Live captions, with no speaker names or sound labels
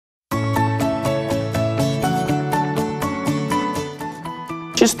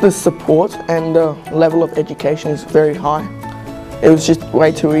Just the support and the level of education is very high. It was just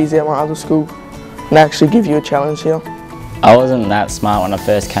way too easy at my other school. They actually give you a challenge here. I wasn't that smart when I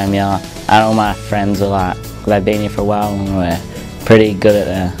first came here, and all my friends were like, they've been here for a while and were pretty good at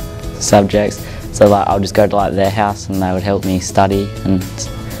their subjects. So like, I'll just go to like their house and they would help me study, and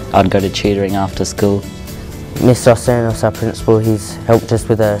I'd go to tutoring after school. Mr. Austin, our principal, he's helped us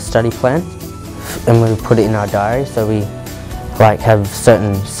with a study plan, and we put it in our diary, so we like have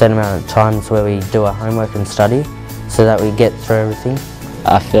certain set amount of times where we do our homework and study, so that we get through everything.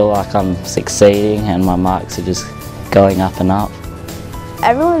 I feel like I'm succeeding and my marks are just going up and up.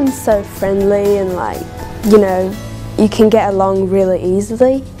 Everyone's so friendly and you know, you can get along really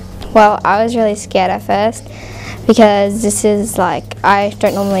easily. Well, I was really scared at first because this is I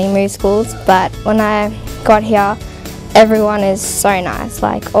don't normally move schools, but when I got here, everyone is so nice.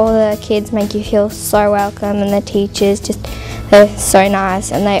 All the kids make you feel so welcome, and the teachers they're so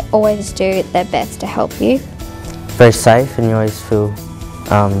nice, and they always do their best to help you. Very safe, and you always feel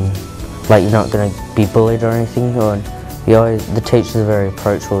like you're not going to be bullied or anything, or the teachers are very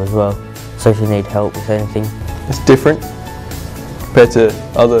approachable as well, so if you need help with anything. It's different compared to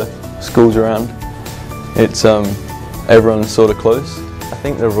other schools around. It's everyone's sort of close. I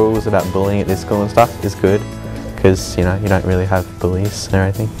think the rules about bullying at this school and stuff is good, because you don't really have bullies and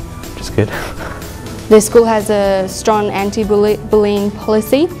everything, which is good. The school has a strong anti-bullying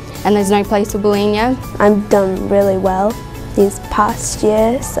policy, and there's no place for bullying yet. I've done really well this past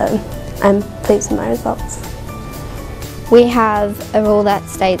year, so I'm pleased with my results. We have a rule that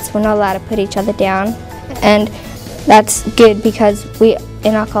states we're not allowed to put each other down, and that's good because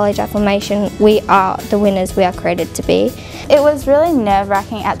in our college affirmation, we are the winners we are created to be. It was really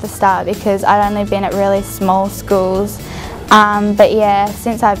nerve-wracking at the start because I'd only been at really small schools, but yeah,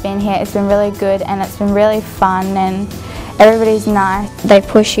 since I've been here it's been really good and it's been really fun and everybody's nice. They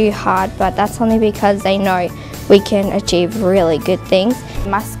push you hard, but that's only because they know we can achieve really good things.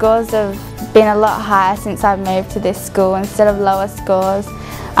 My scores have been a lot higher since I've moved to this school instead of lower scores.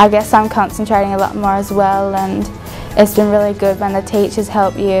 I guess I'm concentrating a lot more as well, and it's been really good when the teachers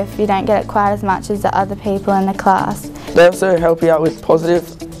help you if you don't get it quite as much as the other people in the class. They also help you out with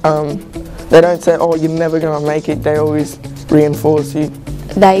positive. They don't say, oh, you're never going to make it. They always reinforce you.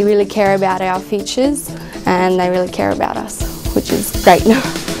 They really care about our futures and they really care about us, which is great.